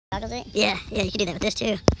goggles it? Yeah, you can do that with this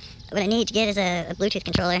too. What I need to get is a Bluetooth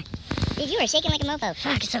controller. Dude, you are shaking like a mofo.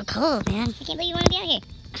 Fuck, it's so cold, man. I can't believe you want to be out here.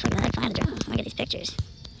 I fucking like find the drone. I want to get these pictures.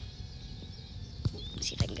 Let's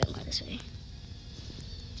see if I can go more this way.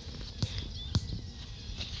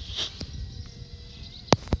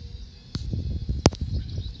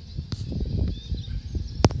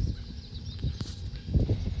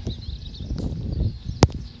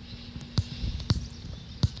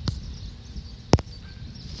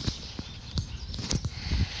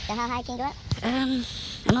 So how high can you go up? I'm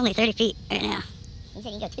only 30 feet right now. You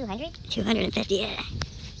said you go 200? 250, yeah.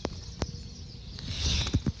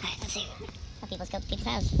 Alright, let's see. Some people scope people's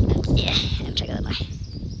houses. Yeah, I'm trying to go up more.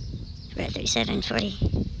 We're at 37, 40.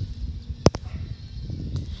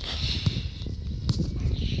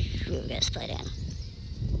 Ooh, we gotta split in.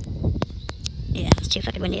 Yeah, it's too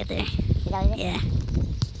fucking windy up there. Is that what it is? Yeah.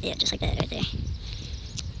 Yeah, just like that right there.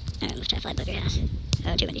 Alright, let's try to fly above your house.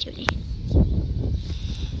 Oh, too windy, too windy.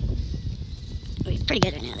 We're pretty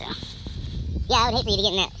good right now, though. Yeah, I would hate for you to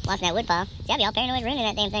get in that, lost in that wood pile. See, I'd be all paranoid ruining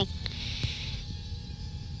that damn thing.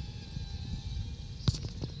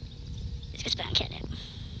 Let's go spot on catnip.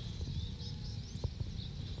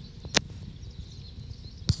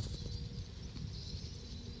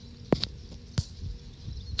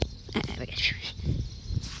 Alright, we're good.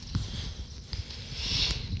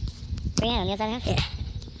 Where you at, on the other side of the house? Yeah.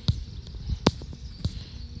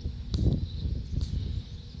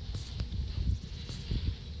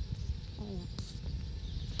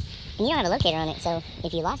 And you don't have a locator on it, so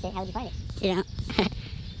if you lost it, how would you find it? You know,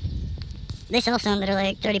 they sell some that are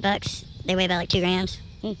like $30. They weigh about like 2 grams.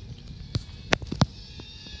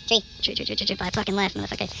 Tree. Tree. I fucking left,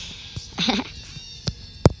 motherfucker.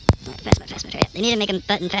 Fast mode, hurry up. They need to make a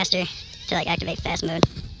button faster to like activate fast mode.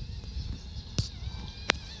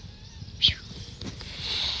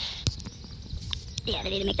 Yeah, they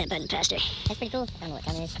need to make that button faster. That's pretty cool. I don't know what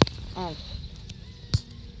time it is.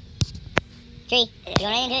 Tree, you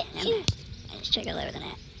going right into it? I just try to go lower than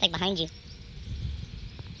that. It's like behind you.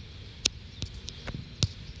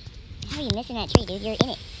 How are you missing that tree, dude? You're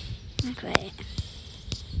in it. Not quite.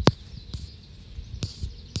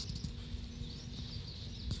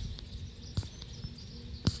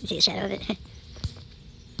 You see the shadow of it?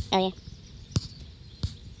 Oh, yeah.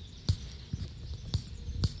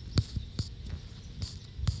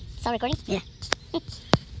 It's all recording? Yeah.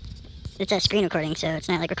 It's a screen recording, so it's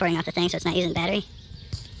not like recording off the thing, so it's not using battery.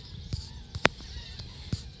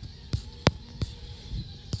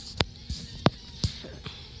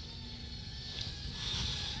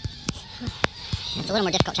 It's a little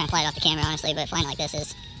more difficult trying to fly it off the camera, honestly, but flying like this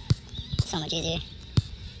is so much easier.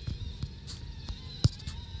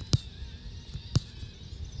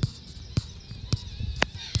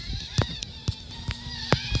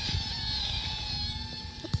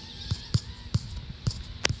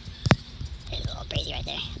 It's a little crazy right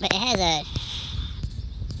there. But it has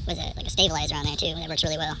like a stabilizer on there too, that works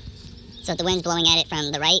really well. So if the wind's blowing at it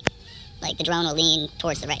from the right, like the drone will lean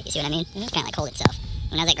towards the right, you see what I mean? It's kind of like hold itself.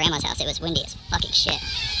 When I was at Grandma's house, it was windy as fucking shit.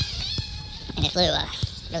 And it flew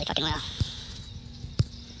really fucking well.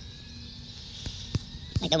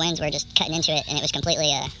 Like the winds were just cutting into it, and it was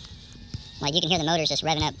completely, like you can hear the motors just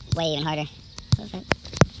revving up way even harder.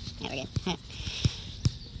 Yeah, we're good.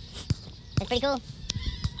 That's pretty cool.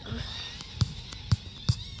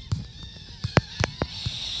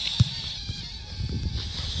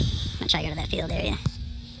 I'm gonna try to go to that field area.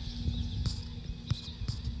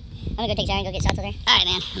 I'm gonna go take a shower and go get shots over there. Alright,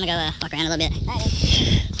 man. I'm gonna go walk around a little bit. Alright,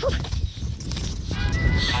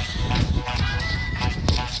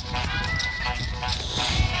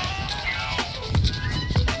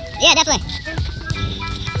 Yeah, definitely.